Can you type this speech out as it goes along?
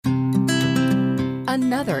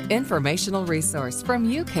another informational resource from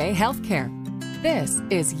UK Healthcare. This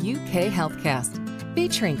is UK Healthcast,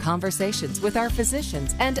 featuring conversations with our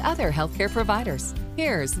physicians and other healthcare providers.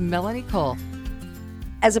 Here's Melanie Cole.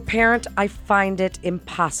 As a parent, I find it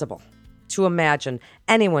impossible to imagine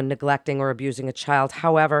anyone neglecting or abusing a child.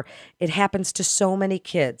 However, it happens to so many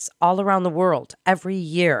kids all around the world every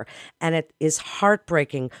year, and it is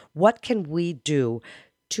heartbreaking. What can we do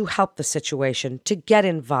to help the situation, to get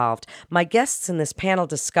involved? My guests in this panel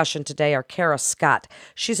discussion today are Kara Scott.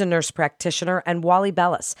 She's a nurse practitioner, and Wally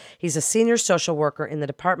Bellis. He's a senior social worker in the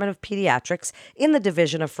Department of Pediatrics in the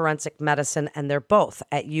Division of Forensic Medicine, and they're both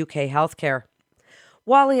at UK Healthcare.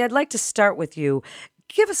 Wally, I'd like to start with you.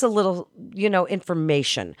 Give us a little,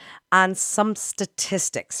 information on some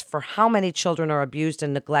statistics for how many children are abused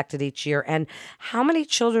and neglected each year, and how many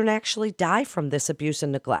children actually die from this abuse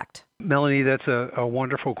and neglect. Melanie, that's a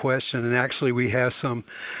wonderful question, and actually we have some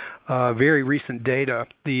very recent data.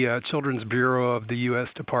 The Children's Bureau of the U.S.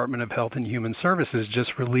 Department of Health and Human Services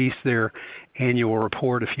just released their annual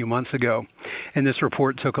report a few months ago, and this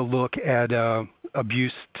report took a look at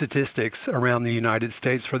abuse statistics around the United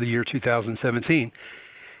States for the year 2017.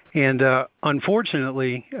 And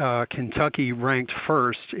unfortunately, Kentucky ranked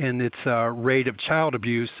first in its rate of child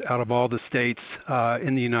abuse out of all the states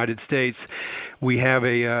in the United States. We have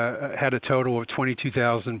had a total of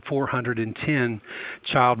 22,410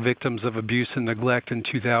 child victims of abuse and neglect in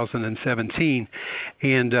 2017,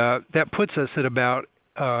 and that puts us at about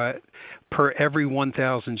per every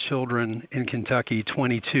 1,000 children in Kentucky,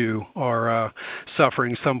 22 are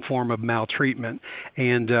suffering some form of maltreatment,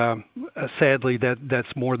 and sadly, that's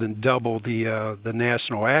more than double the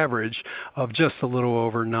national average of just a little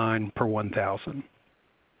over 9 per 1,000.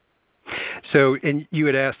 So, and you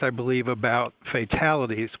had asked, I believe, about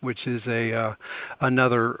fatalities, which is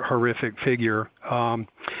another horrific figure.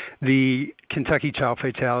 The Kentucky Child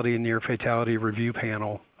Fatality and Near Fatality Review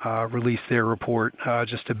Panel released their report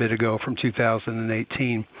just a bit ago from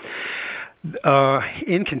 2018.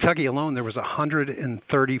 In Kentucky alone, there was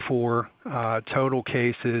 134 total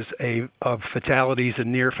cases of fatalities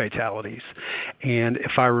and near fatalities. And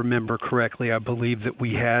if I remember correctly, I believe that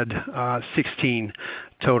we had 16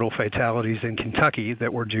 total fatalities in Kentucky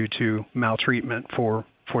that were due to maltreatment for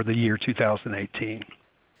the year 2018.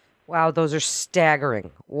 Wow, those are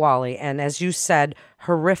staggering, Wally. And as you said,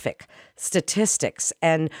 horrific statistics.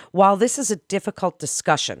 And while this is a difficult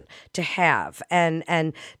discussion to have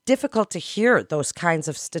and difficult to hear those kinds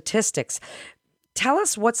of statistics, tell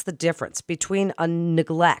us what's the difference between a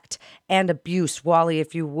neglect and abuse. Wally,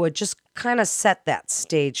 if you would, just kind of set that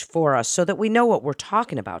stage for us so that we know what we're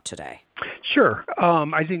talking about today. Sure.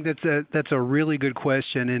 I think that's a really good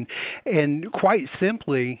question, and quite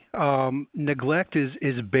simply, neglect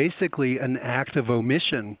is basically an act of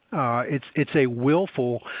omission. It's a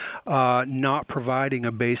willful not providing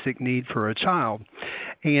a basic need for a child,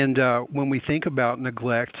 and when we think about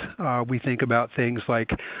neglect, we think about things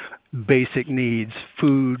like basic needs,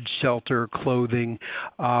 food, shelter, clothing,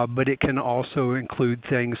 but it can also include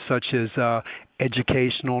things such as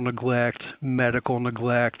educational neglect, medical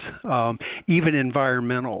neglect, even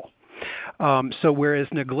environmental. So whereas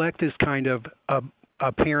neglect is kind of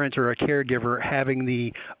a parent or a caregiver having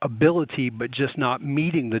the ability but just not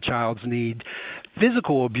meeting the child's need,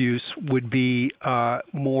 physical abuse would be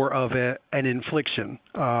more of an infliction,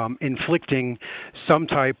 inflicting some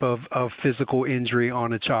type of physical injury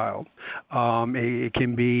on a child. It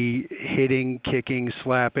can be hitting, kicking,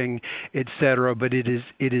 slapping, etc., but it is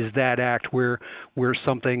that act where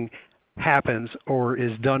something happens or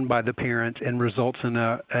is done by the parent and results in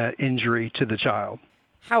an injury to the child.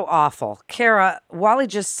 How awful. Kara, Wally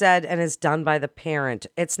just said, and is done by the parent.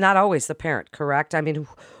 It's not always the parent, correct? I mean,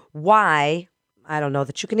 why? I don't know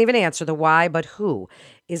that you can even answer the why, but who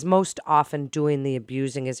is most often doing the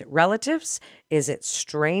abusing? Is it relatives? Is it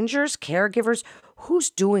strangers, caregivers?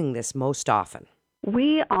 Who's doing this most often?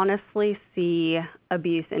 We honestly see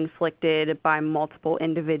abuse inflicted by multiple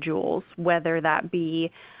individuals, whether that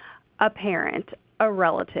be a parent, a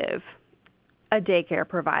relative, a daycare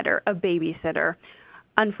provider, a babysitter.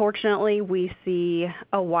 Unfortunately, we see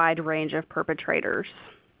a wide range of perpetrators.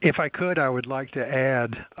 If I could, I would like to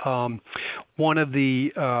add one of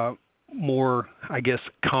the more, I guess,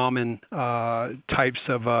 common types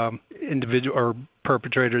of individual or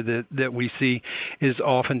perpetrator that we see is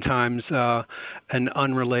oftentimes an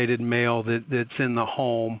unrelated male that's in the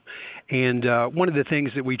home. And one of the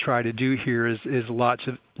things that we try to do here is lots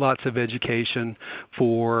of education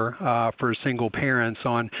for single parents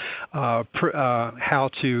on how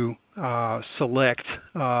to select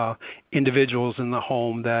individuals in the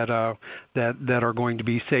home that are going to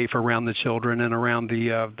be safe around the children and around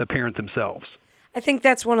the parent themselves. I think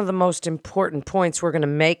that's one of the most important points we're going to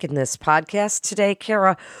make in this podcast today.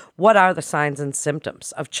 Kara, what are the signs and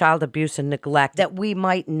symptoms of child abuse and neglect that we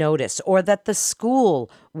might notice or that the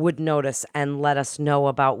school would notice and let us know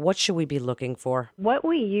about? What should we be looking for? What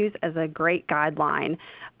we use as a great guideline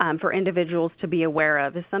for individuals to be aware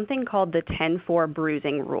of is something called the 10-4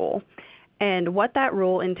 bruising rule. And what that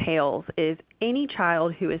rule entails is any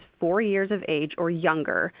child who is 4 years of age or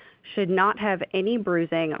younger should not have any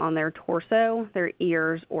bruising on their torso, their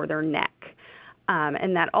ears, or their neck.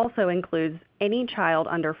 And that also includes any child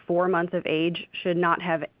under 4 months of age should not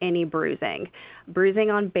have any bruising. Bruising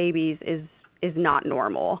on babies is not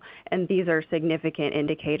normal, and these are significant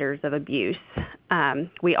indicators of abuse.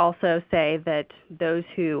 We also say that those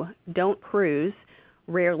who don't cruise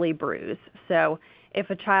rarely bruise. So if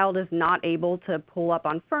a child is not able to pull up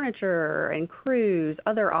on furniture and cruise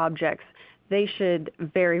other objects, they should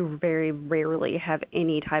very, very rarely have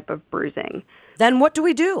any type of bruising. Then what do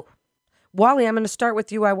we do? Wally, I'm going to start with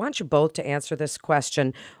you. I want you both to answer this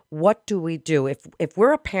question. What do we do if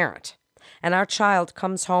we're a parent and our child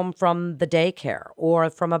comes home from the daycare or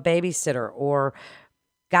from a babysitter or,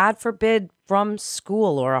 God forbid, from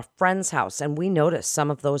school or a friend's house, and we notice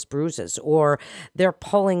some of those bruises, or they're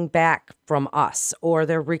pulling back from us, or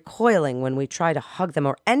they're recoiling when we try to hug them,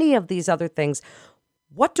 or any of these other things?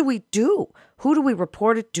 What do we do? Who do we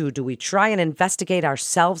report it to? Do we try and investigate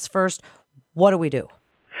ourselves first? What do we do?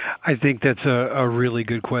 I think that's a really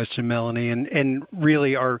good question, Melanie. And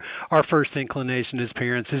really our first inclination as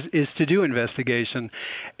parents is to do investigation.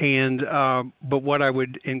 But what I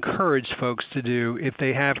would encourage folks to do if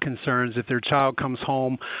they have concerns, if their child comes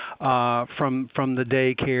home from the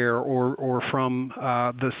daycare or from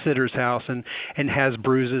the sitter's house and has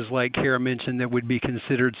bruises like Kara mentioned that would be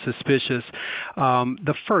considered suspicious,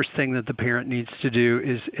 the first thing that the parent needs to do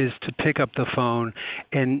is to pick up the phone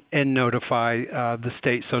and notify the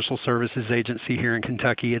state social services agency here in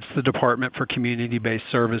Kentucky. It's the Department for Community-Based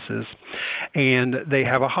Services, and they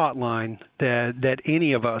have a hotline that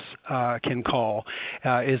any of us can call.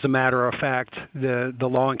 As a matter of fact, the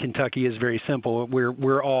law in Kentucky is very simple.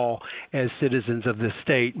 We're all, as citizens of this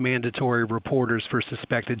state, mandatory reporters for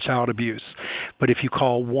suspected child abuse. But if you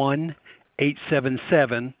call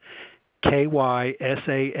 1-877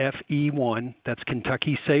 KYSAFE1, that's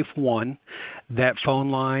Kentucky Safe 1. That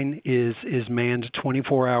phone line is manned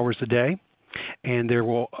 24 hours a day, and there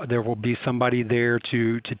will be somebody there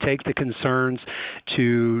to take the concerns,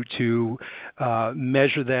 to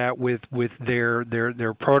measure that with their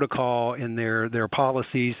protocol and their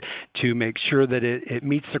policies to make sure that it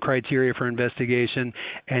meets the criteria for investigation,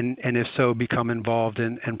 and if so, become involved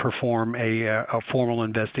and perform a formal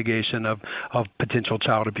investigation of potential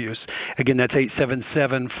child abuse. Again, that's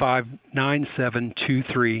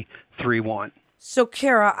 877-597-2331. So,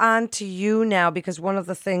 Kara, on to you now, because one of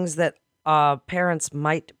the things that parents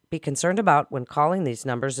might be concerned about when calling these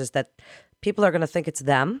numbers is that people are going to think it's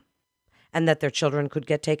them and that their children could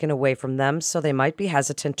get taken away from them, so they might be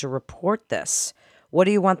hesitant to report this. What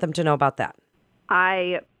do you want them to know about that?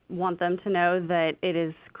 I want them to know that it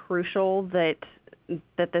is crucial that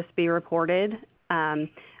this be reported. A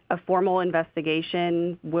formal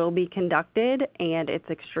investigation will be conducted, and it's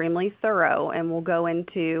extremely thorough, and will go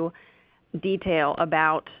into detail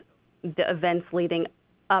about the events leading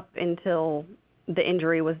up until the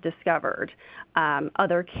injury was discovered,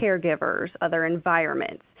 other caregivers, other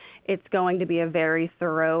environments. It's going to be a very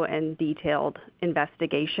thorough and detailed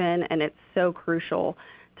investigation, and it's so crucial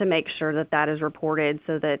to make sure that that is reported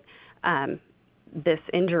so that this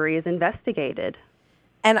injury is investigated.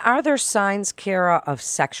 And are there signs, Kara, of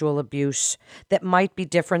sexual abuse that might be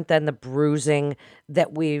different than the bruising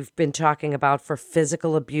that we've been talking about for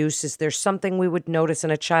physical abuse? Is there something we would notice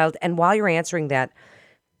in a child? And while you're answering that,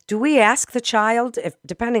 do we ask the child, if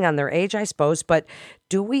depending on their age, I suppose, but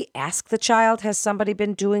do we ask the child, has somebody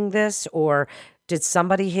been doing this, or did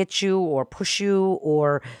somebody hit you or push you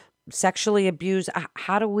or sexually abuse?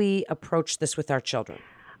 How do we approach this with our children?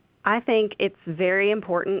 I think it's very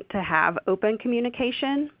important to have open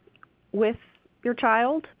communication with your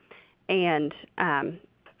child. And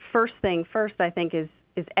first thing first, I think, is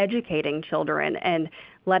educating children and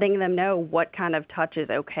letting them know what kind of touch is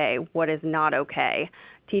okay, what is not okay,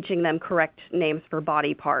 teaching them correct names for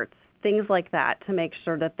body parts, things like that, to make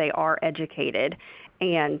sure that they are educated.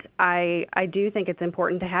 And I do think it's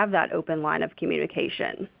important to have that open line of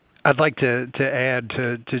communication. I'd like to add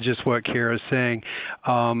to just what Kara's saying.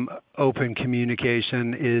 Open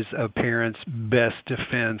communication is a parent's best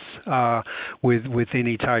defense with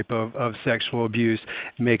any type of sexual abuse.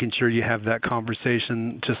 Making sure you have that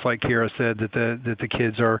conversation, just like Kara said, that the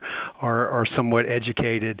kids are somewhat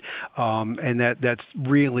educated, and that's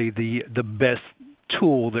really the best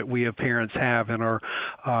tool that we as parents have in our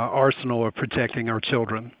arsenal of protecting our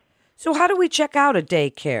children. So how do we check out a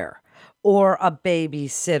daycare or a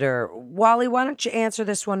babysitter? Wally, why don't you answer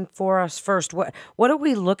this one for us first? What are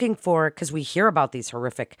we looking for? Because we hear about these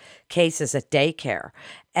horrific cases at daycare.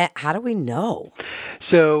 How do we know?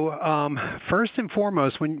 So first and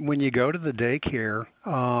foremost, when you go to the daycare,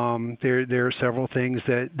 there are several things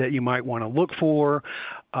that you might want to look for.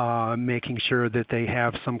 Making sure that they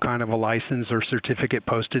have some kind of a license or certificate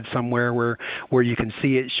posted somewhere where you can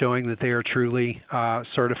see it, showing that they are truly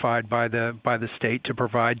certified by the state to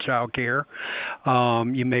provide child care.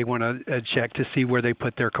 You may want to check to see where they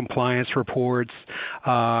put their compliance reports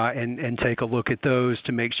and take a look at those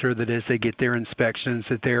to make sure that as they get their inspections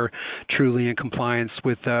that they're truly in compliance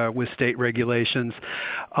with state regulations.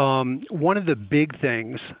 One of the big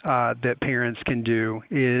things that parents can do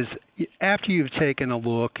is, after you've taken a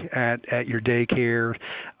look at your daycare,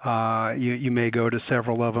 you may go to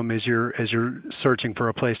several of them as you're searching for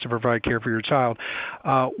a place to provide care for your child.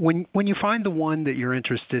 When you find the one that you're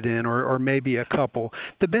interested in, or maybe a couple,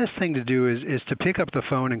 the best thing to do is to pick up the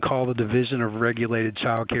phone and call the Division of Regulated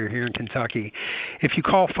Child Care here in Kentucky. If you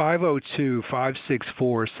call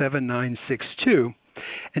 502-564-7962,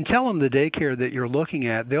 and tell them the daycare that you're looking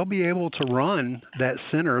at, they'll be able to run that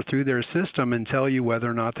center through their system and tell you whether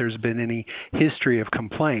or not there's been any history of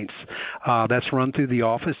complaints. That's run through the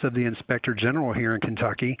Office of the Inspector General here in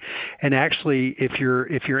Kentucky. And actually, if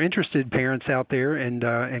you're interested, parents out there and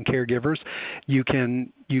caregivers, you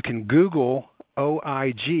can Google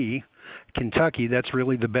OIG Kentucky. That's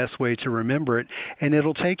really the best way to remember it, and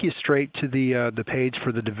it'll take you straight to the page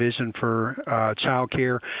for the Division for Child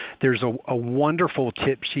Care. There's a wonderful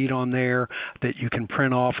tip sheet on there that you can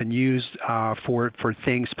print off and use for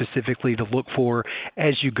things specifically to look for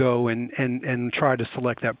as you go and try to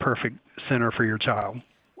select that perfect center for your child.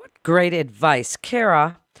 Great advice.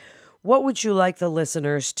 Kara, what would you like the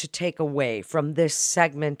listeners to take away from this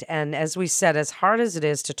segment? And as we said, as hard as it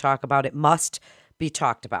is to talk about, it must be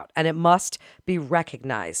talked about and it must be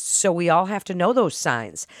recognized. So we all have to know those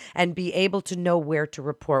signs and be able to know where to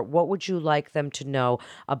report. What would you like them to know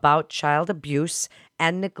about child abuse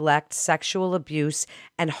and neglect, sexual abuse,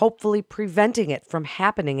 and hopefully preventing it from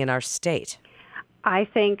happening in our state? I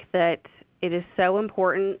think that it is so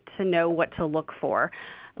important to know what to look for.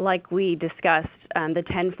 Like we discussed, the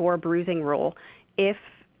 10-4 bruising rule. If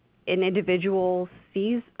an individual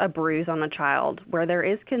sees a bruise on a child where there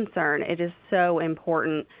is concern, it is so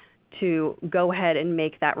important to go ahead and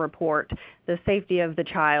make that report. The safety of the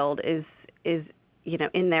child is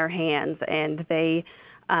in their hands, and they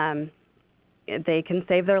can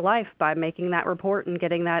save their life by making that report and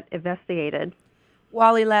getting that investigated.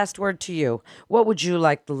 Wally, last word to you. What would you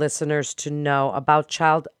like the listeners to know about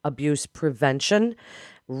child abuse prevention,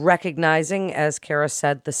 recognizing, as Kara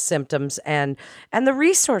said, the symptoms and the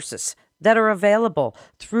resources that are available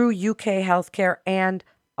through UK Healthcare and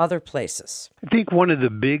other places? I think one of the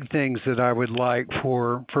big things that I would like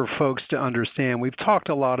for folks to understand, we've talked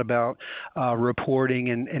a lot about reporting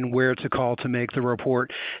and where to call to make the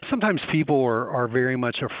report. Sometimes people are very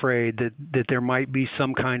much afraid that there might be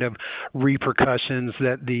some kind of repercussions,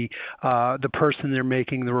 that the person they're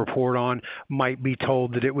making the report on might be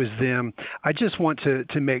told that it was them. I just want to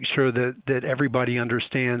make sure that everybody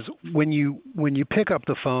understands, when you pick up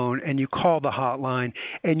the phone and you call the hotline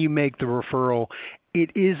and you make the referral, it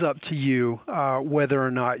is up to you whether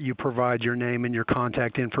or not you provide your name and your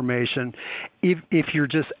contact information. If you're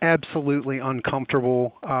just absolutely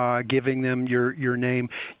uncomfortable giving them your name,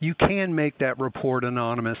 you can make that report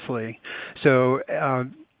anonymously. So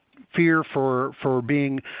fear for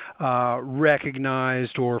being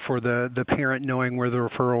recognized, or for the parent knowing where the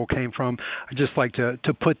referral came from, I'd just like to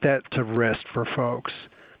put that to rest for folks.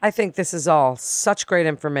 I think this is all such great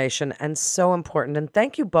information and so important. And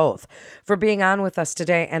thank you both for being on with us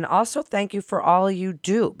today. And also thank you for all you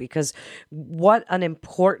do, because what an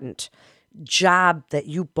important job that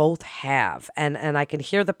you both have. And I can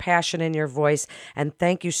hear the passion in your voice. And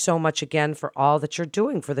thank you so much again for all that you're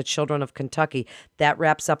doing for the children of Kentucky. That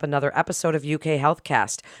wraps up another episode of UK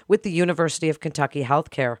Healthcast with the University of Kentucky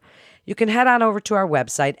Healthcare. You can head on over to our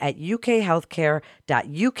website at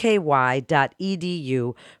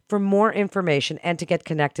ukhealthcare.uky.edu for more information and to get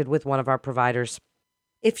connected with one of our providers.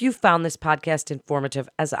 If you found this podcast informative,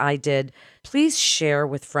 as I did, please share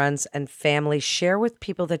with friends and family, share with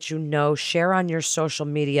people that you know, share on your social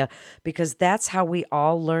media, because that's how we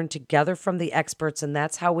all learn together from the experts, and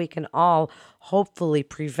that's how we can all hopefully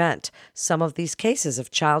prevent some of these cases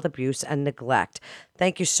of child abuse and neglect.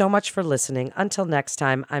 Thank you so much for listening. Until next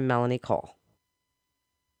time, I'm Melanie Cole.